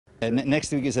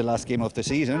Next week is the last game of the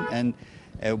season, and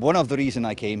one of the reasons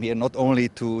I came here, not only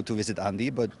to visit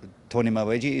Andy, but Tony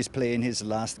Mawejje is playing his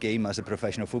last game as a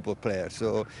professional football player.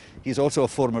 So he's also a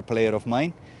former player of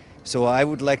mine. So I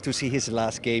would like to see his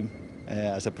last game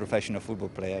as a professional football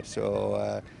player.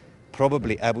 So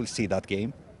probably I will see that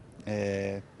game.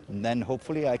 And then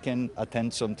hopefully I can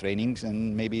attend some trainings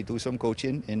and maybe do some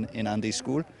coaching in Andy's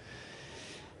school.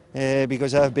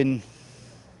 Because I've been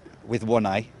with one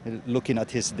eye, looking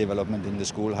at his development in the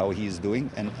school, how he's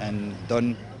doing, and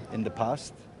done in the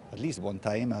past, at least one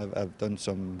time, I've done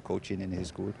some coaching in his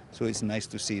school. So it's nice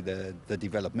to see the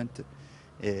development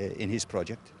in his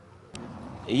project.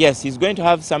 Yes, he's going to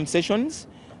have some sessions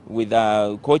with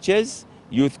coaches,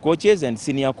 youth coaches and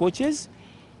senior coaches.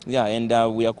 Yeah,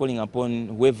 and we are calling upon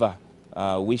whoever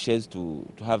wishes to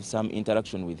have some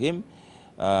interaction with him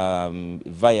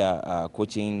via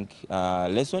coaching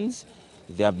lessons.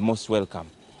 They are most welcome.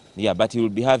 Yeah, but he will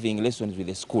be having lessons with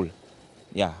the school.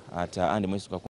 Yeah, at Andy Mwesigwa.